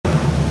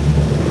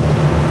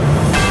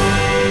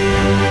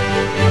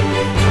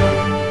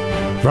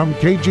From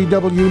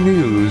KGW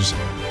News,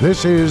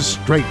 this is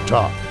Straight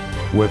Talk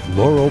with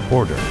Laurel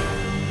Porter.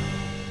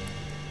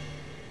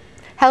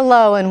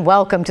 Hello and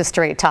welcome to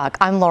Straight Talk.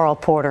 I'm Laurel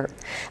Porter.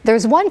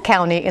 There's one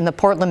county in the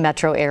Portland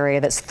metro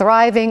area that's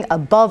thriving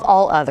above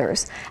all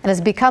others and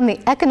has become the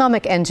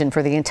economic engine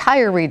for the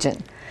entire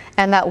region.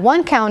 And that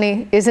one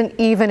county isn't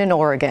even in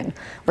Oregon.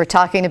 We're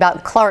talking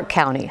about Clark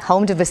County,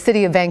 home to the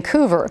city of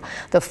Vancouver,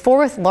 the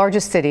fourth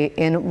largest city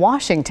in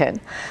Washington.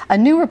 A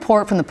new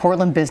report from the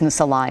Portland Business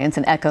Alliance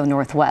and Echo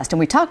Northwest, and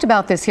we talked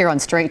about this here on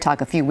Straight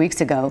Talk a few weeks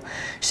ago,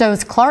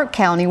 shows Clark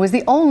County was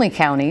the only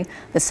county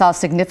that saw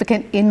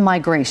significant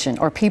in-migration,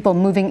 or people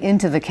moving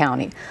into the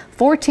county.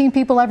 14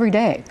 people every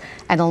day,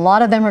 and a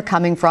lot of them are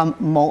coming from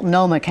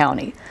Multnomah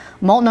County.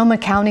 Multnomah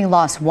County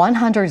lost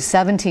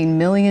 $117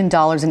 million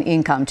in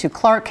income to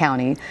Clark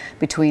County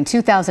between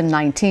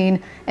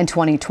 2019 and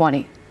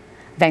 2020.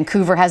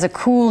 Vancouver has a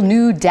cool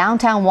new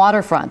downtown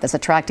waterfront that's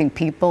attracting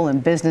people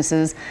and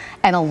businesses,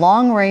 and a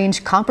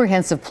long-range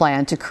comprehensive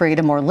plan to create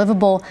a more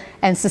livable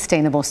and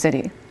sustainable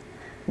city.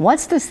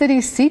 What's the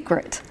city's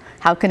secret?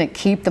 How can it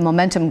keep the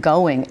momentum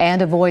going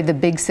and avoid the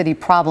big city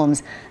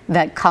problems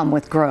that come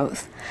with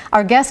growth?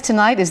 Our guest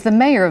tonight is the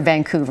mayor of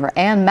Vancouver,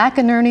 Anne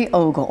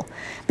McEnerny-Ogle.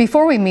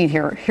 Before we meet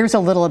her, here's a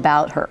little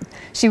about her.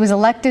 She was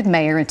elected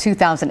mayor in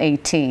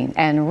 2018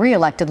 and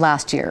re-elected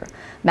last year.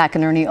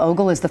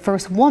 McEnerny-Ogle is the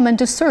first woman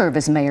to serve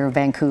as mayor of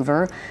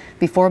Vancouver.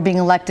 Before being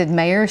elected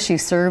mayor, she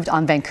served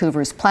on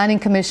Vancouver's Planning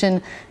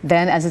Commission,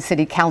 then as a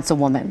city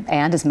councilwoman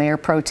and as mayor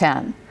pro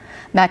tem.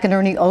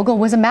 McEnerny-Ogle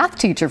was a math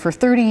teacher for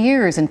 30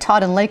 years and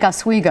taught in Lake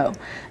Oswego,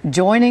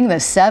 joining the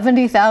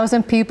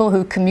 70,000 people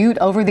who commute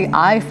over the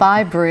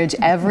I-5 bridge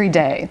every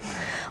day.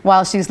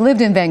 While she's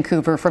lived in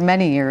Vancouver for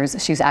many years,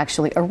 she's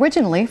actually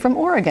originally from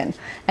Oregon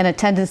and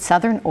attended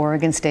Southern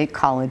Oregon State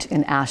College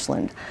in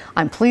Ashland.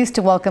 I'm pleased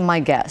to welcome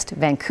my guest,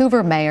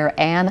 Vancouver Mayor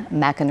Anne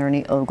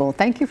McEnerny-Ogle.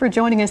 Thank you for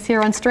joining us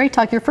here on Straight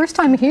Talk. Your first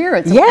time here.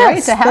 It's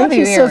great to have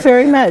you here. Thank you so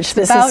very much.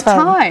 This is fun.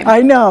 Time.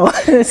 I know.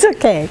 It's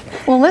okay.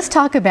 Well, let's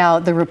talk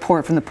about the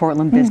report from the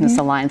Portland Business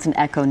Alliance and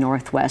Echo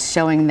Northwest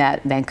showing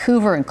that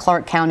Vancouver and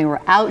Clark County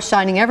were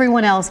outshining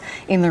everyone else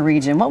in the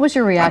region. What was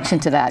your reaction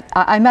to that?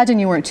 I imagine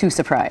you weren't too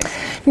surprised.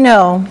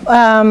 No,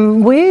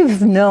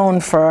 we've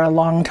known for a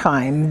long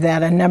time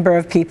that a number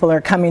of people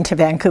are coming to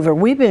Vancouver.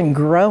 We've been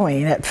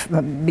growing at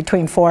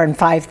between 4,000 and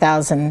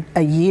 5,000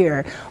 a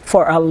year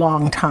for a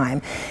long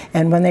time.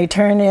 And when they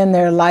turn in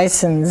their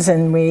license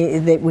and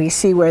we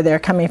see where they're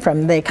coming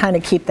from, they kind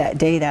of keep that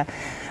data.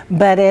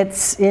 But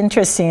it's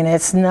interesting,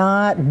 it's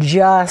not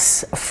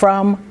just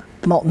from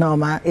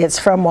Multnomah, it's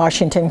from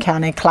Washington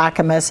County,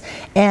 Clackamas,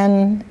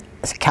 and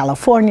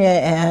California,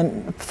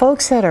 and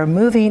folks that are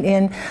moving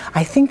in,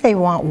 I think they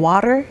want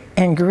water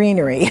and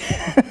greenery.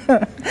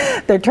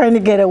 They're trying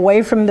to get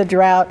away from the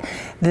drought.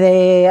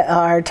 They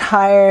are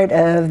tired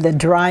of the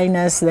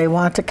dryness. They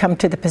want to come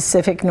to the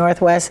Pacific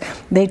Northwest.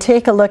 They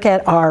take a look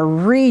at our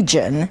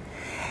region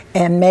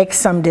and make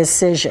some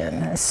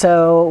decision.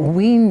 So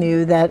we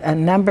knew that a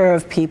number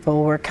of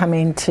people were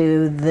coming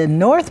to the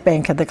north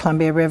bank of the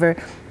Columbia River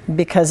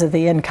because of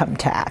the income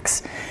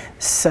tax.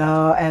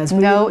 So as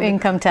no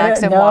income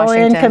tax in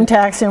Washington. No income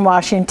tax in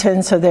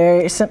Washington. So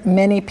there's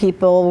many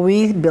people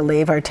we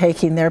believe are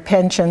taking their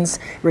pensions,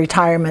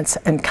 retirements,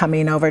 and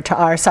coming over to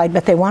our side,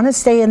 but they want to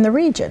stay in the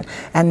region,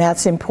 and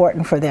that's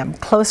important for them.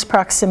 Close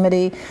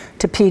proximity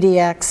to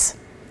PDX,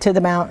 to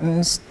the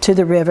mountains, to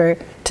the river,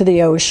 to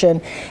the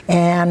ocean,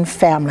 and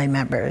family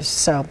members.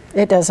 So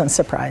it doesn't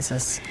surprise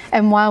us.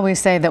 And while we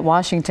say that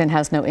Washington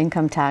has no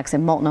income tax,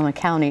 in Multnomah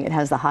County it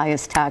has the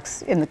highest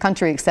tax in the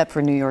country except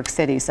for New York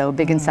City, so a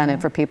big incentive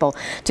for people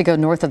to go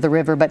north of the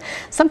river. But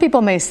some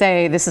people may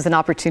say this is an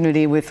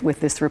opportunity with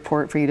this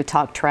report for you to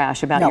talk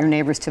trash about your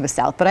neighbors to the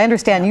south. But I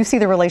understand you see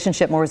the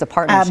relationship more as a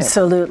partnership.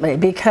 Absolutely,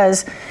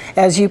 because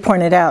as you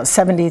pointed out,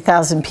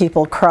 70,000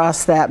 people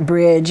cross that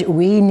bridge.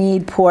 We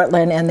need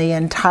Portland and the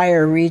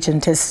entire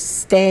region to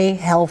stay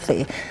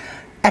healthy,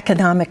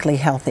 economically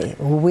healthy.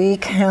 We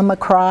come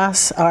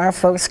across, our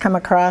folks come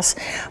across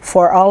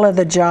for all of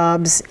the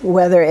jobs,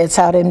 whether it's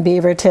out in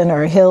Beaverton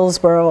or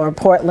Hillsborough or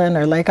Portland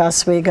or Lake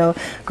Oswego,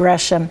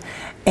 Gresham,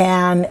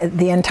 and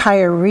the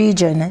entire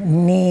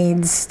region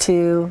needs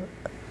to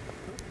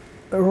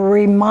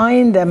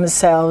remind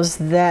themselves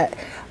that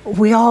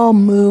we all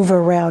move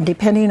around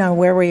depending on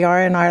where we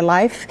are in our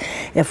life.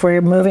 If we're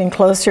moving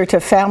closer to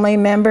family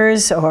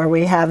members, or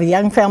we have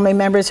young family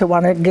members who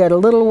want to get a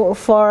little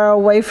far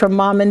away from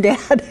mom and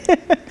dad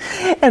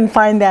and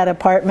find that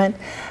apartment,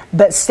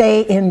 but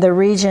stay in the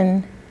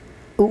region,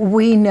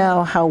 we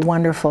know how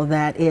wonderful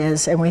that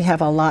is, and we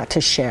have a lot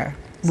to share.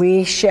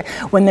 We share.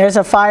 When there's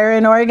a fire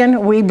in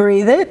Oregon, we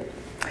breathe it.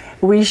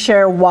 We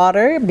share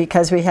water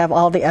because we have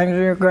all the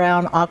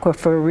underground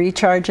aquifer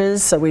recharges,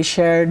 so we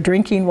share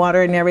drinking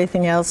water and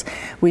everything else.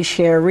 We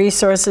share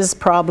resources,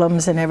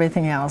 problems, and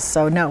everything else.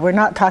 So no, we're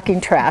not talking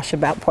trash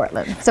about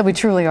Portland. So we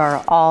truly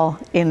are all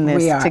in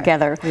this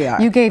together. We are.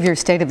 You gave your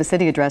State of the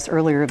City address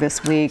earlier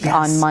this week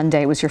on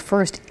Monday. It was your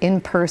first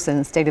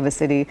in-person State of the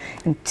City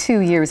in 2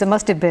 years. It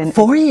must have been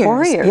 4 years.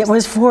 4 years. It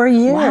was 4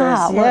 years.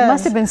 Wow. Yes. Well, it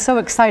must have been so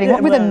exciting.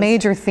 What were the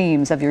major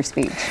themes of your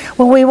speech?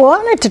 Well, we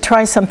wanted to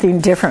try something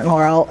different,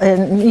 Laurel,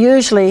 and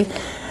usually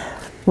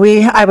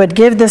I would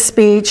give the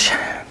speech,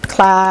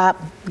 clap,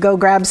 go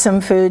grab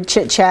some food,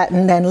 chit-chat,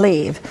 and then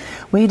leave.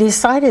 We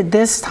decided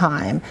this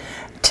time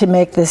to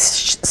make this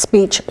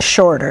speech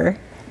shorter.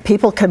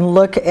 People can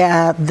look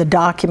at the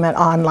document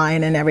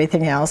online and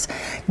everything else,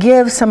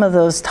 give some of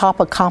those top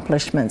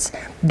accomplishments,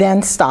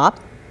 then stop,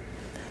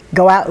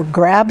 go out,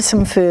 grab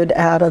some food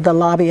out of the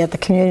lobby at the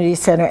community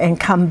center, and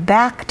come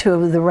back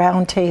to the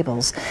round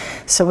tables.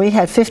 So we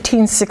had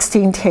 15,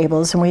 16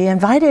 tables, and we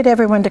invited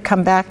everyone to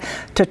come back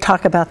to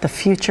talk about the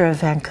future of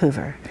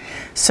Vancouver.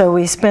 So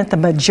we spent the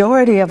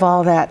majority of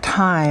all that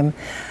time,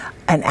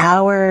 an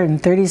hour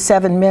and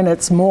 37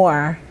 minutes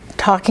more,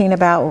 talking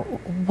about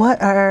what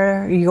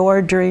are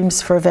your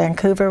dreams for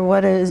Vancouver?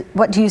 What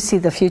do you see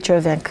the future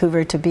of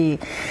Vancouver to be?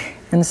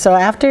 And so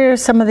after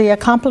some of the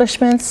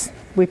accomplishments,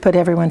 we put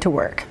everyone to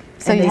work.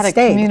 So you had a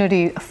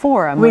community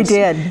forum. We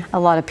did. A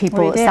lot of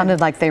people, it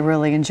sounded like they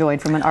really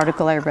enjoyed from an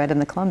article I read in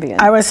the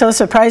Columbian. I was so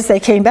surprised they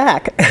came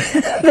back.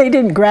 They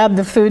didn't grab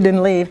the food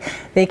and leave.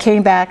 They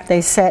came back,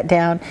 they sat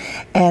down,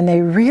 and they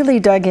really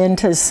dug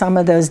into some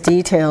of those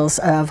details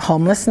of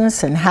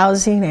homelessness and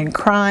housing and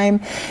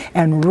crime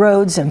and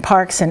roads and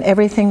parks and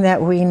everything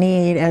that we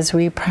need as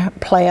we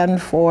plan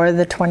for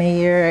the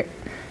 20-year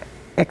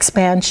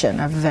expansion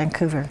of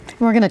Vancouver.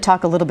 We're going to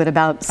talk a little bit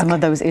about some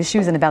of those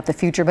issues and about the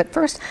future, but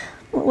first,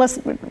 let's,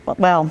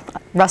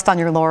 rest on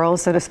your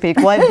laurels, so to speak.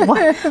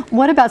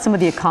 What about some of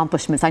the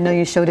accomplishments? I know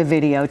you showed a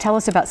video. Tell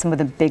us about some of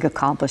the big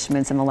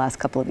accomplishments in the last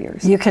couple of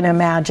years. You can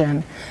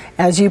imagine,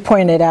 as you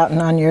pointed out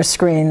and on your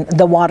screen,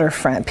 the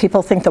waterfront.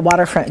 People think the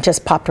waterfront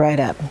just popped right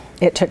up.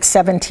 It took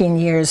 17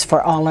 years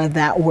for all of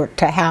that work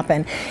to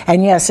happen.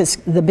 And yes,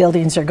 the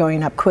buildings are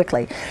going up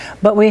quickly.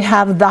 But we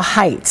have the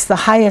heights. The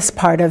highest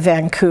part of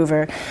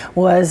Vancouver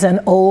was an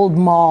old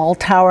mall,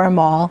 Tower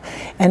Mall,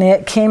 and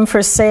it came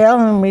for sale,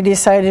 and we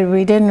decided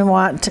we didn't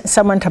want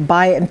someone to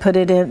buy it and put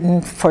it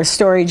in for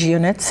storage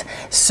units.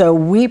 So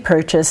we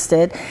purchased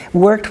it,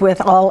 worked with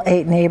all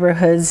 8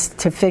 neighborhoods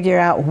to figure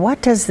out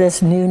what does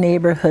this new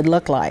neighborhood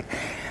look like.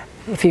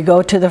 If you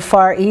go to the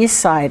far east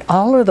side,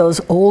 all of those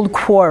old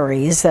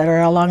quarries that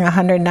are along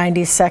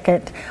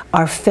 192nd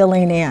are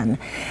filling in.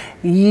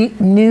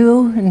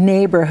 New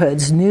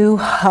neighborhoods, new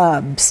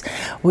hubs.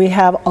 We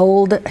have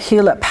old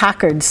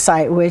Hewlett-Packard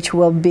site, which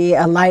will be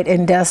a light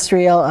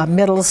industrial, a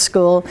middle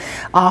school,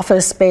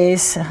 office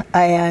space,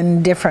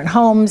 and different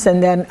homes.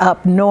 And then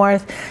up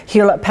north,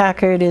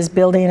 Hewlett-Packard is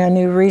building a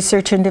new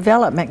research and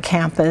development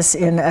campus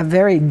in a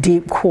very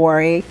deep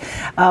quarry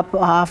up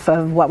off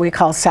of what we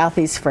call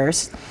Southeast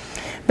First.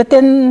 But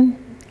then,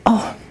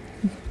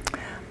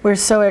 we're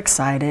so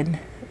excited.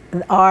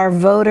 Our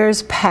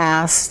voters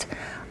passed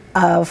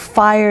a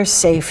fire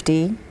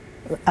safety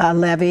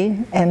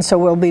levy, and so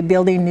we'll be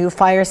building new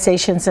fire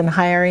stations and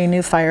hiring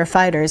new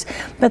firefighters.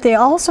 But they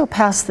also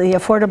passed the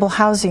Affordable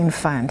Housing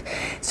Fund.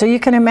 So you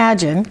can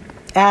imagine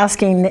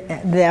asking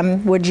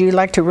them, would you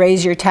like to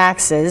raise your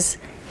taxes?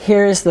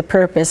 Here's the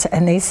purpose.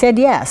 And they said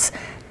yes,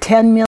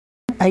 $10 million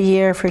a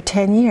year for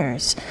 10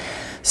 years.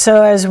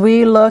 So as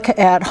we look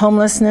at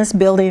homelessness,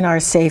 building our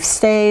safe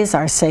stays,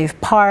 our safe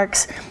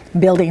parks,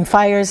 building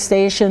fire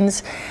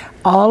stations,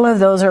 all of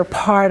those are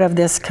part of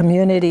this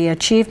community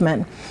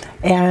achievement.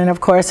 And of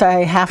course,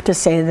 I have to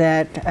say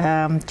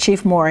that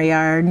Chief Morey,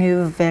 our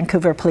new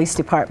Vancouver Police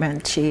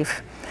Department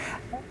chief,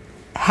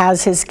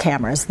 has his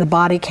cameras. The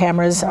body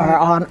cameras are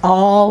on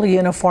all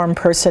uniformed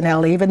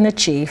personnel, even the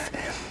chief.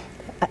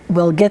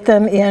 We'll get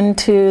them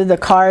into the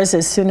cars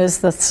as soon as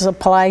the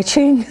supply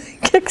chain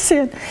kicks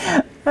in.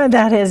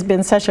 That has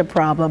been such a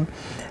problem.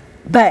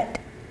 But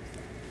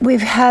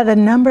we've had a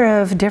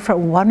number of different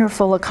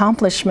wonderful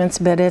accomplishments,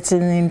 but it's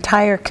an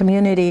entire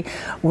community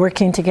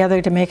working together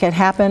to make it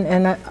happen,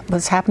 and it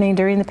was happening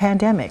during the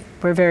pandemic.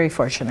 We're very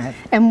fortunate.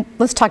 And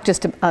let's talk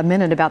just a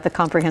minute about the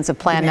comprehensive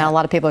plan. Now, a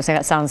lot of people are saying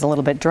that sounds a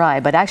little bit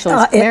dry, but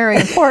actually it's very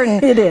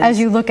important it is.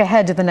 As you look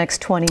ahead to the next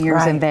 20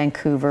 years in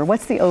Vancouver.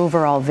 What's the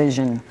overall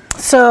vision?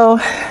 So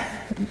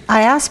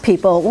I ask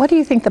people, what do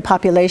you think the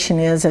population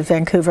is of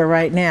Vancouver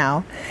right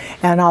now?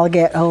 And I'll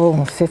get,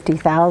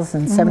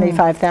 50,000,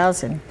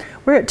 75,000.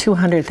 We're at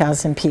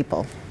 200,000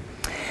 people.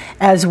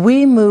 As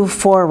we move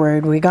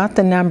forward, we got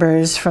the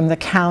numbers from the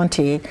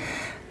county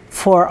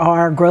for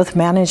our Growth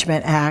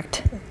Management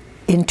Act.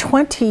 in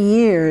 20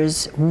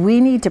 years,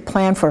 we need to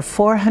plan for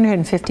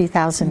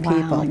 450,000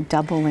 people. Wow, like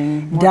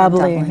doubling.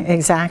 Doubling,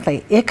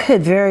 exactly. It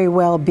could very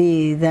well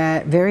be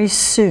that very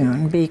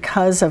soon,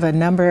 because of a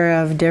number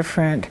of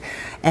different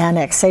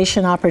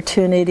annexation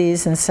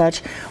opportunities and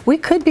such, we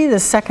could be the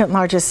second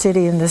largest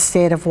city in the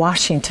state of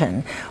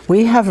Washington.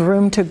 We have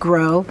room to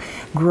grow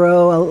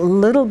a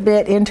little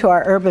bit into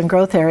our urban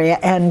growth area,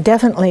 and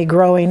definitely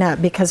growing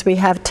up, because we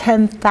have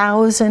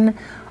 10,000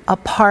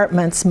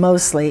 apartments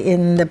mostly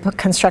in the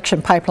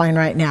construction pipeline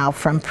right now,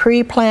 from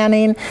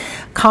pre-planning,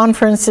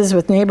 conferences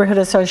with neighborhood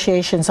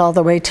associations, all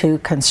the way to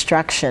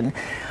construction.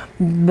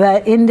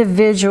 But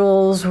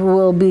individuals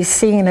will be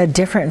seeing a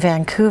different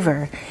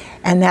Vancouver.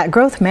 And that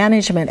Growth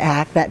Management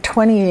Act, that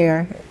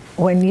 20-year,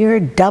 when you're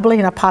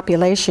doubling a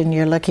population,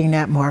 you're looking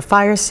at more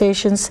fire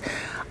stations,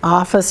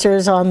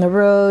 officers on the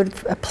road,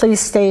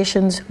 police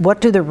stations.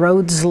 What do the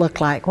roads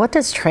look like? What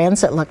does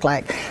transit look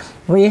like?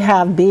 We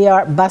have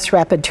bus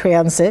rapid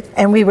transit,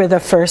 and we were the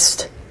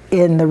first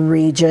in the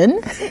region.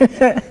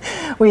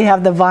 We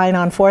have the Vine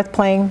on 4th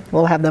Plain.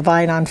 We'll have the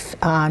Vine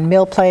on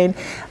Mill Plain,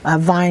 a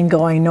Vine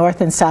going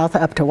north and south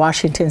up to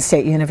Washington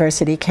State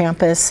University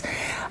campus.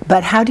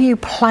 But how do you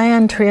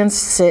plan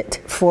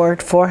transit for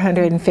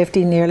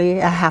 450, nearly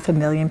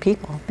 500,000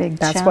 people? Big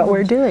That's challenge. what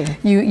we're doing.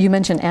 You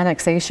mentioned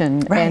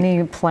annexation. Right.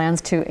 Any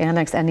plans to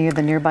annex any of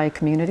the nearby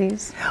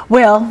communities?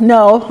 Well,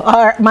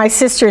 no. My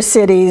sister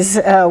cities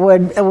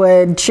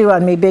would chew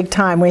on me big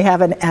time. We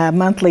have a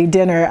monthly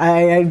dinner.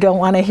 I don't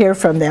want to hear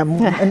from them.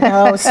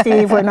 No,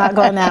 Steve, we're not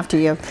going after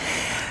you.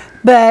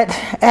 But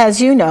as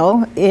you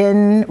know,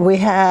 we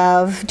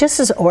have,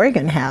 just as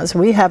Oregon has,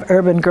 we have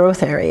urban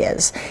growth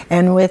areas.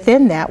 And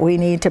within that, we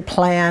need to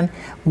plan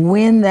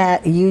when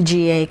that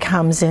UGA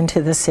comes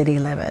into the city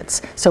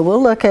limits. So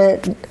we'll look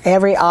at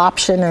every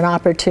option and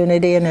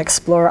opportunity and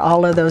explore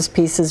all of those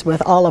pieces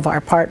with all of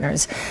our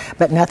partners,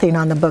 but nothing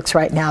on the books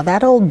right now.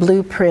 That old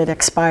blueprint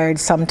expired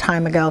some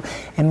time ago,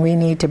 and we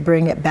need to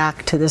bring it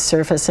back to the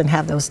surface and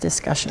have those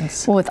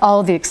discussions. Well, with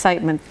all the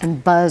excitement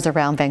and buzz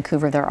around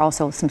Vancouver, there are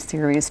also some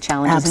serious challenges.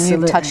 Absolutely.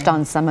 And you've touched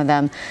on some of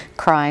them,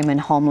 crime and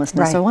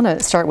homelessness. Right. So I want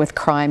to start with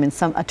crime and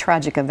a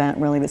tragic event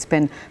really that's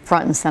been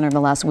front and center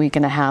the last week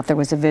and a half. There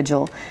was a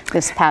vigil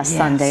this past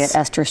Sunday at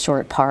Esther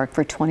Short Park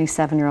for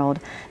 27-year-old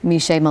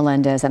Michelle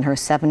Melendez and her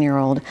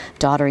 7-year-old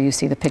daughter. You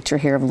see the picture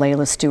here of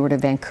Layla Stewart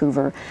of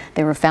Vancouver.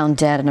 They were found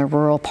dead in a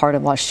rural part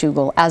of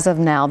Washougal. As of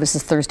now, this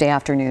is Thursday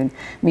afternoon,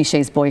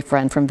 Michelle's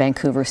boyfriend from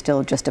Vancouver,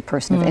 still just a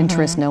person of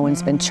interest. No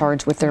one's been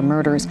charged with their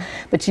murders.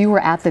 But you were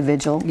at the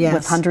vigil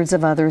with hundreds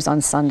of others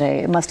on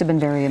Sunday. It must have been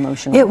very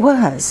emotional. It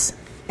was.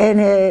 And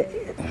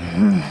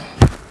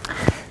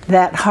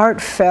that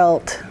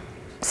heartfelt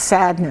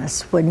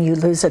sadness when you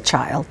lose a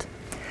child.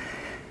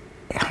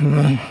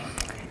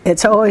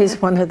 It's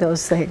always one of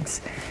those things.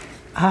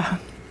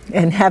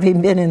 And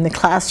having been in the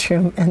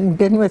classroom and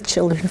been with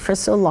children for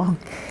so long,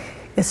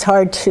 it's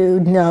hard to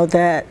know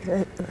that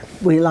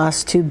we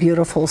lost two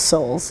beautiful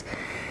souls.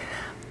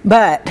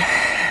 But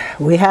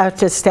we have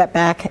to step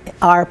back.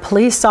 Our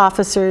police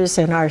officers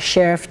and our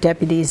sheriff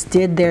deputies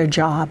did their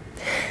job.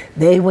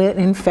 They went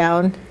and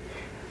found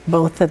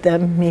both of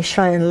them,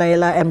 Michelle and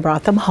Layla, and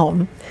brought them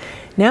home.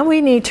 Now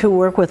we need to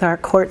work with our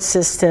court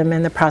system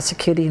and the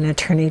prosecuting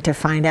attorney to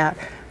find out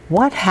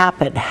what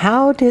happened.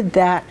 How did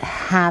that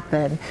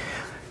happen?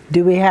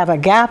 Do we have a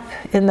gap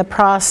in the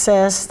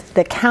process?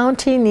 The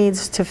county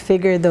needs to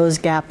figure those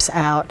gaps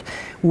out,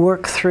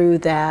 work through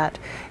that,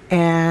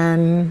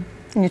 and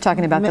you're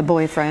talking about the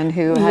boyfriend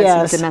who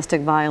had some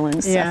domestic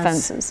violence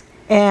offenses.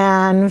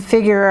 And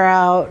figure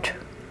out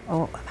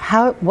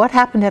what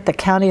happened at the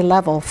county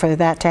level for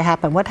that to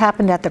happen? What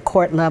happened at the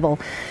court level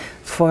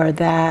for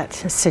that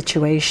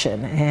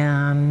situation?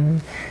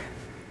 And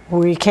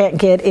we can't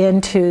get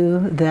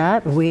into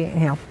that.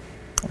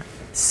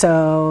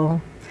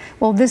 So.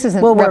 Well, this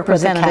isn't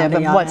representative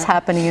of what's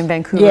happening in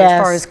Vancouver as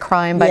far as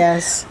crime,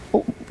 but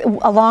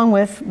along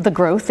with the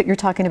growth that you're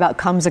talking about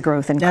comes a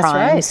growth in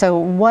crime. Right. So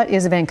what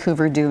is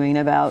Vancouver doing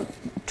about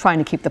trying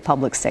to keep the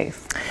public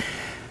safe?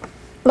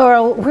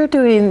 Laurel, we're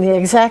doing the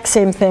exact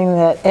same thing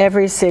that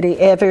every city,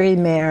 every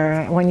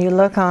mayor, when you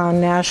look on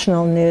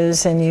national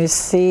news and you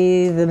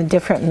see the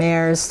different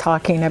mayors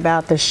talking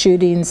about the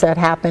shootings that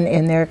happen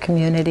in their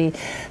community,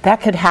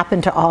 that could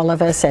happen to all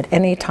of us at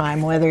any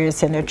time, whether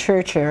it's in a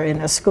church or in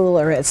a school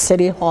or at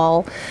City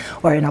Hall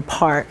or in a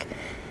park.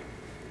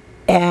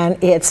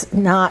 And it's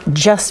not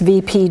just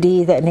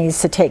VPD that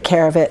needs to take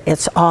care of it,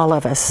 it's all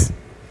of us.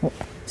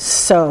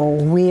 So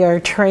we are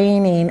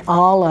training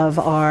all of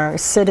our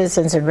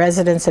citizens and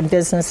residents and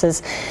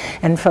businesses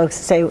and folks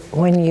to say,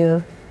 when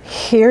you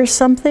hear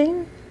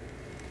something,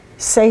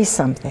 say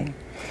something.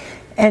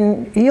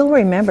 And you'll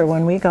remember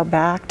when we go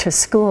back to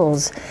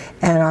schools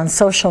and on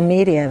social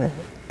media,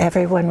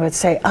 everyone would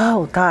say,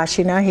 oh gosh,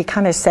 he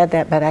kind of said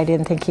that, but I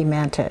didn't think he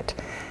meant it.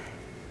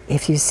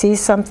 If you see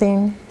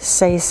something,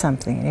 say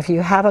something. If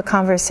you have a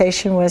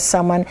conversation with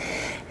someone,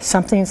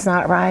 something's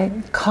not right,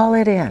 call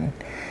it in.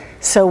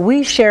 So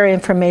we share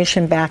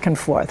information back and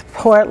forth.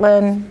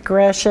 Portland,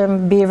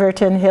 Gresham,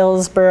 Beaverton,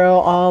 Hillsborough,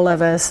 all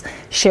of us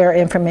share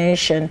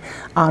information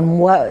on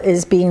what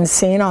is being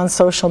seen on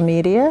social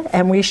media,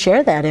 and we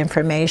share that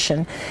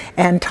information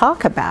and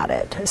talk about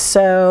it.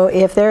 So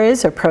if there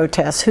is a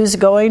protest, who's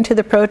going to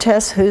the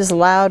protest, who's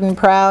loud and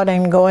proud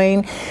and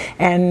going,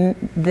 and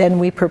then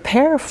we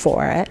prepare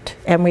for it,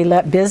 and we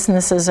let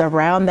businesses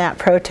around that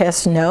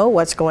protest know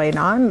what's going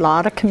on. A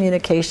lot of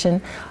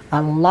communication,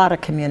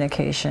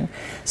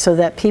 so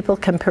that people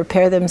can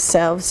prepare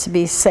themselves to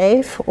be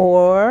safe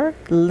or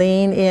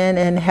lean in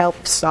and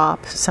help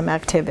stop some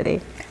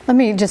activity. Let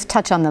me just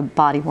touch on the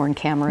body-worn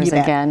cameras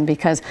again,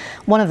 because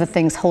one of the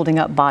things holding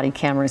up body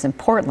cameras in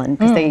Portland,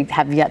 because they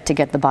have yet to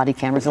get the body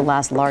cameras, the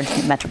last large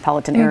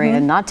metropolitan area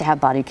not to have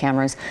body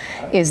cameras,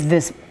 is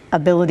this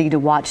ability to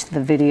watch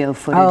the video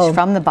footage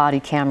from the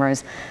body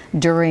cameras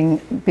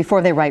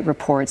before they write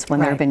reports when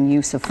there have been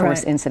use of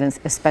force incidents,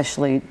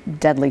 especially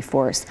deadly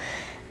force.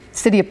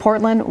 City of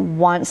Portland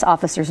wants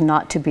officers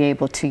not to be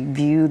able to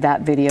view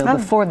that video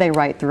before they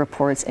write the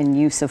reports in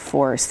use of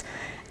force,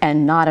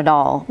 and not at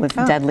all with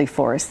deadly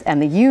force.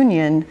 And the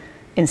union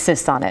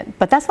insists on it.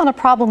 But that's not a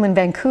problem in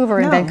Vancouver.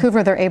 In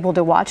Vancouver, they're able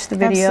to watch the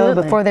video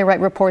before they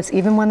write reports,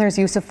 even when there's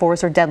use of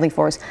force or deadly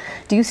force.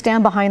 Do you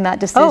stand behind that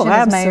decision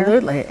as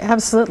mayor?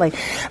 Absolutely.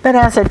 But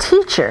as a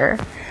teacher,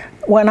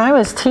 when I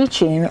was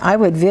teaching, I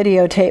would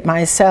videotape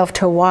myself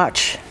to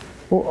watch.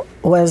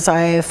 Was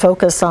I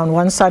focused on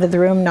one side of the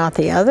room, not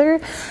the other?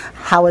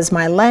 How was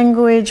my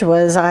language?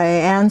 Was I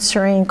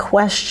answering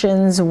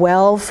questions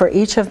well for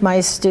each of my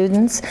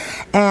students?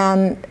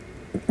 And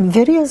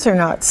videos are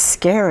not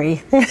scary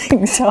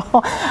things, so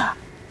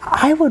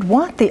I would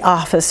want the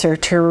officer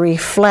to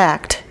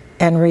reflect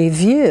and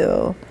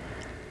review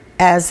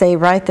as they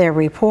write their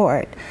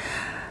report.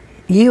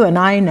 You and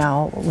I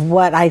know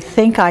what I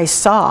think I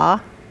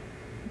saw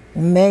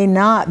may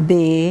not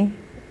be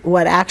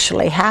what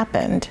actually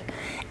happened.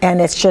 And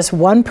it's just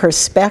one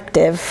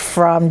perspective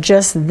from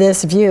just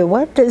this view.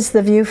 What is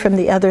the view from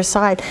the other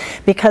side?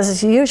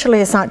 Because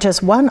usually it's not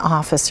just one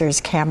officer's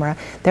camera,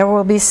 there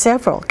will be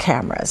several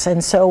cameras.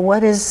 And so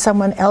what is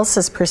someone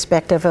else's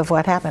perspective of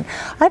what happened?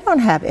 I don't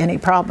have any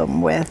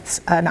problem with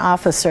an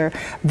officer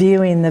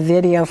viewing the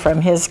video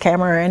from his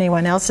camera or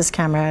anyone else's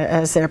camera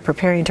as they're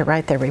preparing to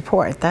write their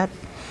report.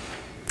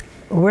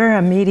 We're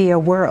a media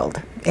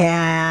world,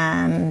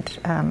 and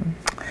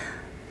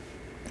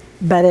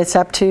but it's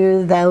up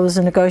to those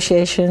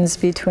negotiations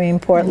between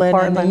Portland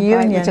and the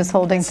union. Which is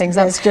holding things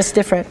up. It's just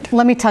different.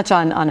 Let me touch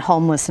on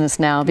homelessness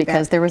now,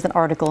 because there was an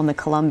article in the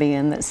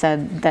Columbian that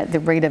said that the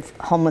rate of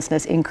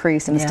homelessness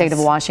increased in the state of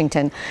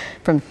Washington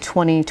from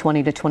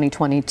 2020 to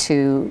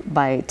 2022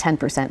 by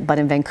 10%. But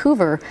in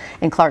Vancouver,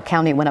 in Clark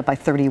County, it went up by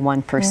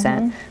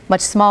 31%. Much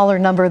smaller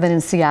number than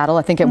in Seattle.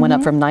 I think it went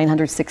up from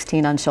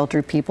 916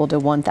 unsheltered people to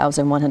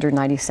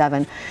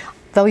 1,197.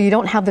 Though you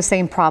don't have the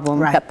same problem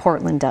that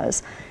Portland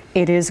does.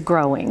 It is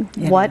growing.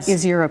 What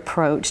is your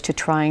approach to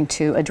trying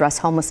to address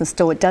homelessness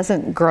so it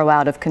doesn't grow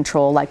out of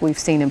control like we've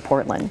seen in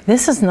Portland?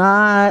 This is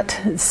not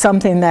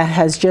something that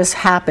has just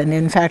happened.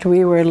 In fact,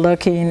 we were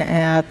looking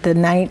at the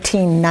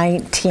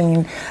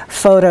 1919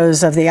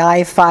 photos of the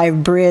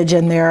I-5 bridge,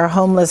 and there are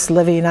homeless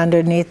living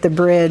underneath the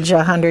bridge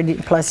 100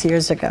 plus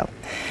years ago.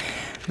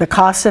 The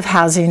cost of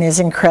housing is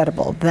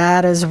incredible.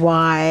 That is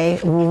why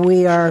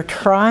we are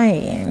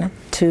trying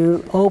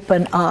to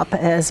open up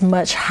as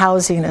much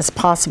housing as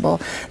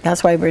possible.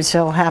 That's why we're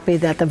so happy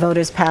that the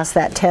voters passed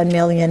that $10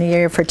 million a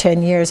year for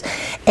 10 years,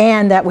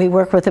 and that we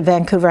work with the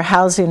Vancouver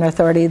Housing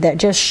Authority that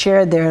just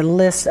shared their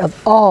list of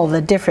all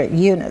the different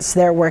units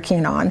they're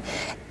working on.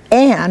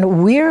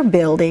 And we're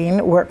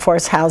building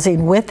workforce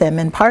housing with them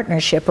in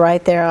partnership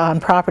right there on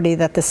property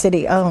that the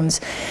city owns,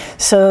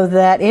 so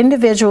that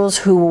individuals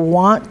who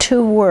want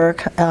to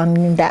work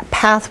on that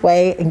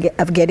pathway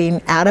of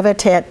getting out of a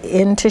tent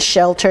into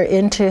shelter,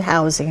 into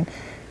housing,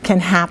 can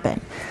happen.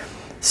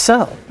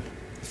 So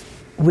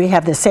we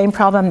have the same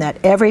problem that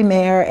every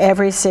mayor,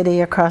 every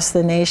city across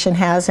the nation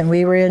has, and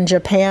we were in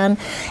Japan,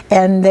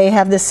 and they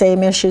have the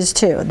same issues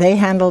too. They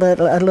handled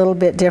it a little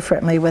bit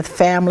differently with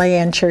family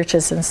and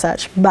churches and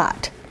such.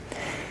 But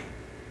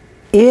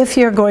if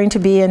you're going to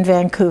be in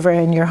Vancouver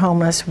and you're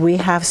homeless, we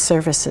have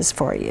services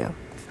for you.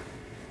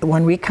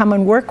 When we come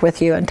and work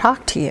with you and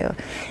talk to you,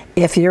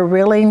 if you're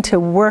willing to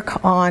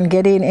work on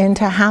getting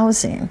into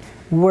housing,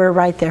 we're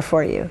right there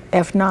for you.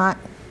 If not,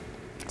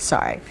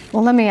 sorry.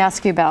 Well, let me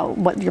ask you about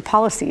what your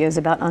policy is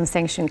about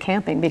unsanctioned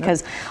camping,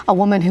 because a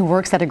woman who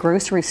works at a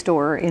grocery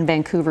store in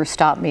Vancouver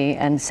stopped me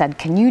and said,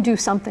 can you do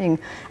something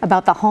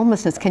about the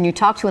homelessness? Can you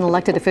talk to an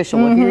elected official?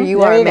 Well, here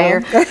you are,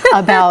 Mayor,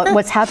 about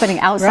what's happening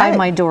outside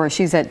my door.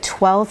 She's at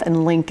 12th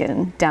and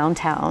Lincoln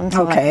downtown,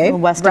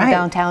 west of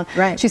downtown.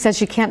 She said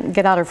she can't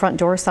get out her front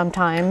door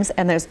sometimes,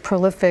 and there's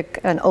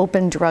prolific and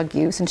open drug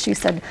use. And she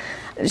said,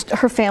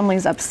 her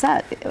family's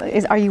upset.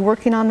 Are you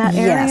working on that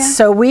area? Yes,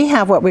 so we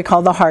have what we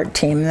call the HEART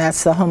team,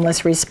 that's the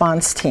homeless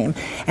response team.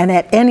 And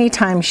at any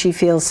time she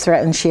feels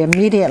threatened, she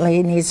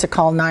immediately needs to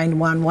call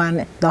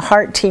 911. The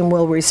HEART team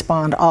will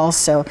respond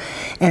also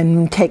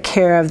and take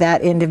care of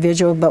that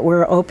individual, but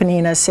we're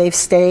opening a safe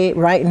stay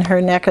right in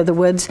her neck of the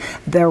woods.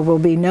 There will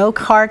be no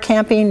car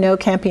camping, no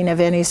camping of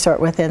any sort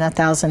within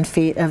 1,000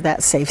 feet of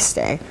that safe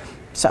stay.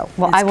 So,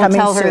 well, I will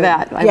tell her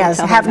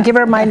that. Give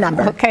her my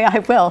number. Okay, I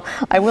will.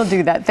 I will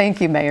do that. Thank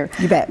you, Mayor.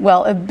 You bet.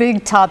 Well, a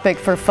big topic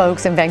for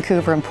folks in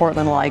Vancouver and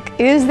Portland alike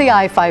is the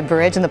I-5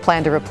 bridge and the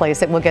plan to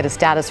replace it. We'll get a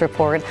status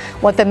report,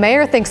 what the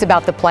mayor thinks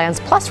about the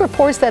plans, plus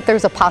reports that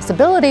there's a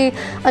possibility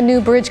a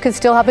new bridge could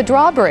still have a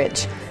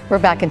drawbridge. We're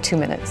back in 2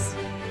 minutes.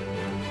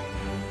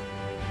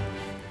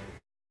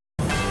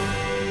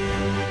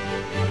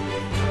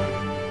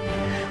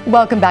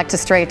 Welcome back to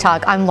Straight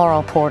Talk. I'm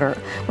Laurel Porter.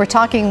 We're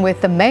talking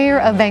with the Mayor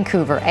of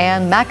Vancouver,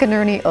 Anne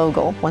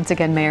McEnerny-Ogle. Once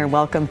again, Mayor,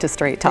 welcome to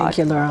Straight Talk. Thank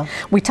you, Laurel.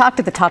 We talked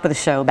at the top of the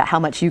show about how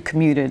much you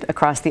commuted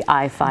across the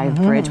I-5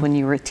 bridge when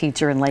you were a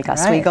teacher in Lake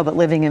Oswego, but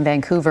living in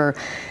Vancouver.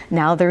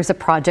 Now there's a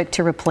project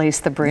to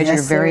replace the bridge. Yes,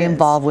 you're very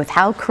involved with.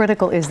 How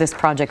critical is this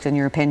project in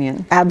your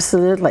opinion?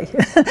 Absolutely.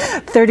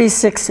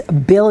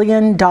 $36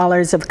 billion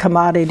of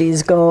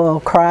commodities go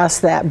across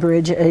that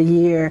bridge a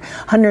year,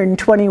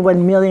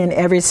 121 million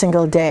every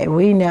single day.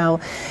 We know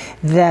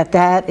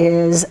that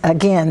is,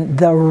 again,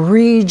 the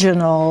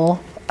regional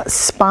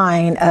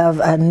spine of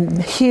a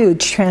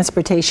huge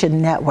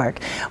transportation network.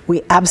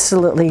 We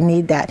absolutely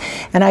need that.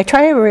 And I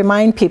try to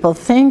remind people,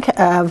 think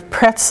of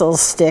pretzel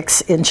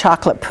sticks in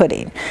chocolate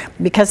pudding,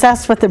 because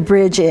that's what the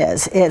bridge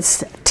is.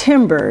 It's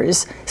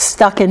timbers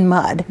stuck in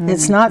mud.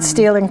 It's not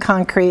steel and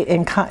concrete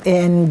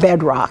in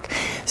bedrock.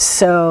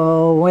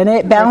 So when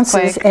it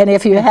bounces, and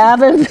if you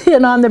haven't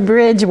been on the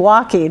bridge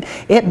walking,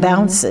 it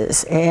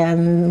bounces.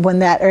 And when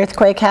that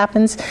earthquake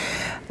happens,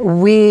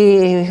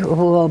 we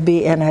will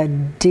be in a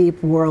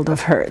deep world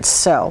of hurt.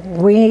 So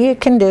we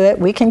can do it.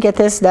 We can get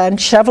this done.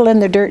 Shovel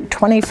in the dirt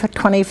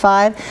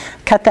 2025,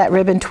 cut that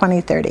ribbon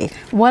 2030.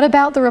 What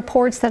about the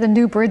reports that a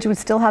new bridge would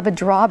still have a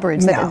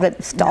drawbridge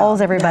that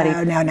stalls everybody?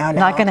 No.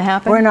 Not going to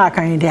happen? We're not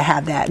going to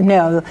have that.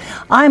 No.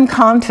 I'm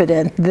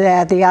confident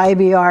that the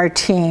IBR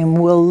team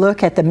will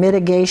look at the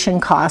mitigation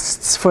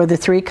costs for the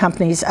three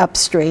companies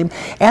upstream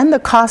and the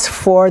cost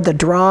for the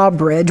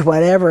drawbridge,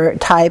 whatever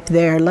type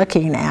they're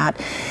looking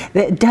at.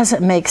 It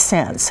doesn't make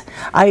sense.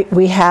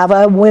 We have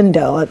a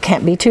window. It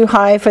can't be too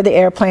high for the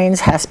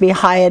airplanes, has to be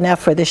high enough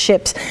for the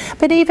ships.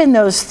 But even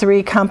those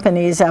three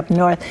companies up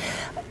north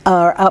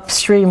or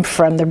upstream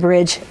from the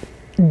bridge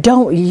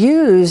don't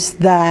use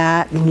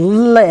that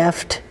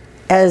lift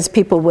as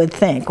people would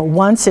think.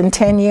 Once in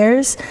 10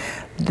 years,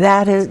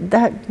 that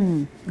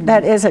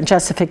isn't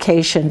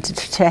justification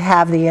to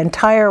have the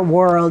entire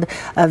world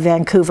of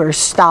Vancouver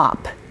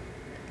stop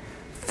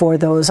for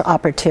those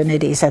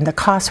opportunities, and the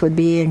cost would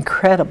be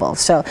incredible.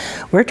 So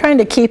we're trying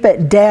to keep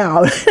it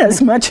down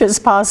as much as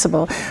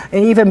possible,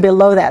 and even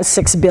below that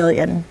 $6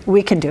 billion.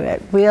 We can do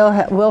it.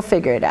 We'll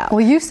figure it out.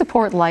 Well, you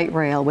support light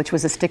rail, which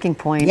was a sticking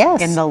point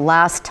in the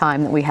last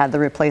time that we had the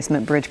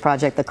replacement bridge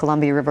project, the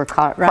Columbia River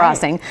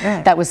crossing,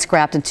 that was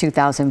scrapped in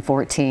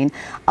 2014.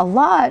 A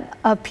lot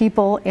of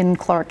people in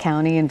Clark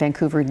County and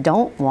Vancouver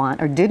don't want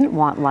or didn't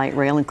want light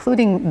rail,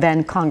 including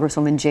then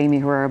Congresswoman Jamie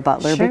Herrera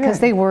Butler, because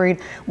they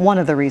worried, one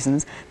of the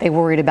reasons, they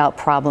worried about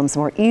problems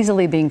more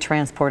easily being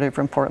transported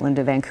from Portland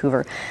to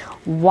Vancouver.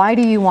 Why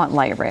do you want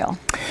light rail?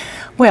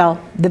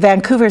 Well, the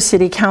Vancouver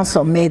City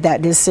Council made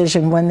that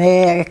decision when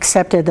they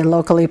accepted the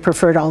locally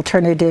preferred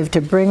alternative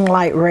to bring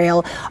light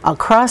rail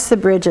across the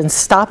bridge and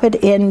stop it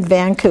in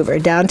Vancouver,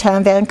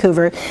 downtown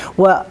Vancouver.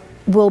 Well,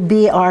 will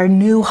be our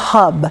new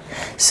hub.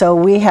 So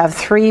we have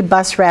 3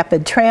 bus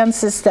rapid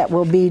transits that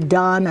will be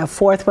done, a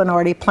 4th one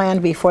already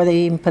planned before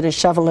they even put a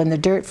shovel in the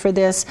dirt for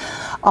this.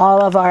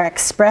 All of our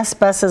express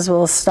buses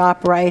will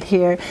stop right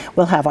here.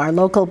 We'll have our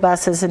local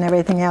buses and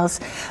everything else.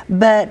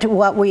 But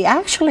what we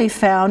actually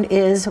found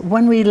is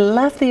when we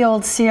left the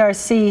old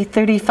CRC,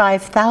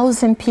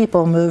 35,000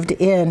 people moved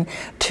in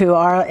to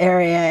our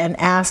area and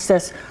asked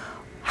us,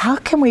 how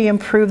can we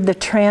improve the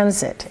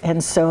transit?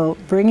 And so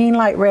bringing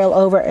light rail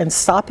over and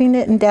stopping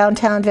it in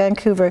downtown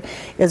Vancouver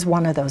is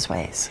one of those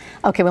ways.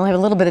 Okay, we only have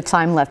a little bit of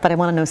time left, but I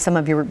want to know some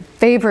of your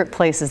favorite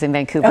places in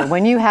Vancouver.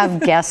 When you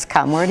have guests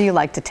come, where do you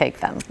like to take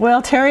them?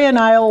 Well, Terry and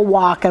I will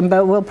walk them,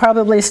 but we'll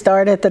probably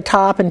start at the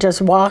top and just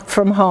walk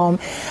from home.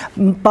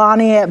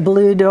 Bonnie at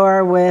Blue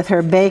Door with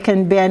her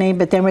bacon Benny,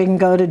 but then we can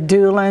go to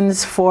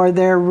Doolin's for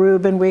their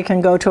Reuben. We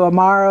can go to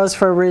Amaro's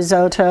for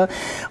risotto.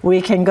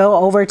 We can go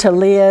over to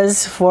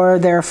Leah's for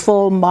their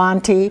full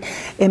Monty.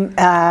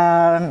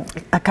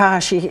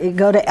 Gosh, you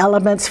go to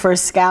Elements for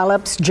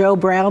scallops, Joe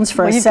Brown's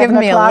for a 7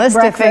 o'clock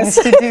breakfast.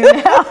 To do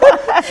now.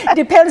 It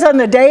depends on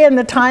the day and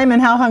the time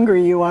and how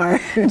hungry you are.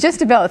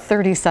 Just about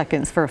 30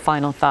 seconds for a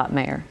final thought,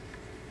 Mayor.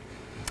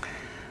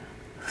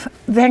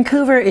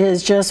 Vancouver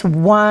is just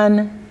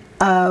one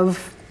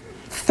of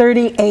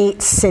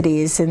 38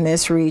 cities in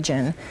this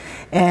region.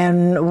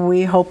 And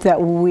we hope that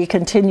we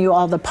continue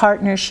all the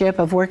partnership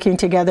of working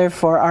together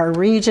for our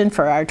region,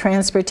 for our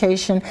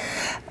transportation.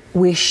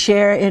 We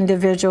share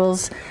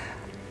individuals.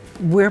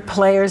 We're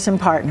players and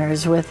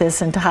partners with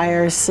this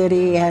entire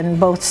city and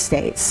both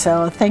states.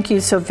 So thank you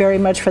so very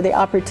much for the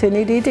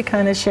opportunity to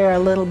kind of share a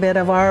little bit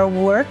of our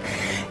work.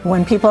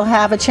 When people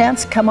have a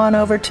chance, come on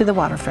over to the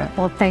waterfront.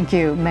 Well, thank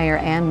you, Mayor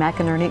Anne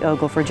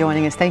McEnerny-Ogle, for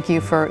joining us. Thank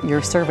you for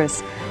your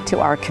service to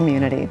our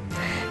community.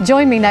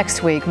 Join me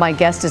next week. My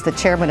guest is the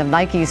chairman of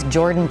Nike's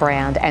Jordan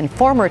brand and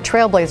former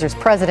Trailblazers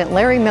president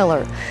Larry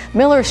Miller.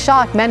 Miller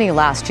shocked many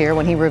last year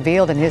when he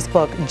revealed in his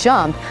book,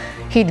 Jump,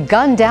 he'd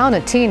gunned down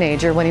a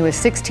teenager when he was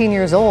 16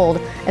 years old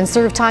and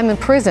served time in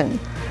prison.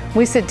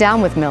 We sit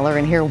down with Miller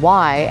and hear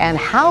why and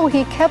how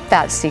he kept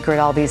that secret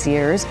all these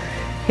years,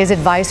 his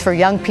advice for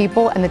young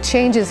people, and the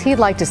changes he'd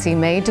like to see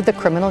made to the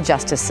criminal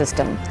justice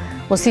system.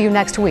 We'll see you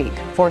next week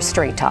for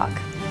Straight Talk.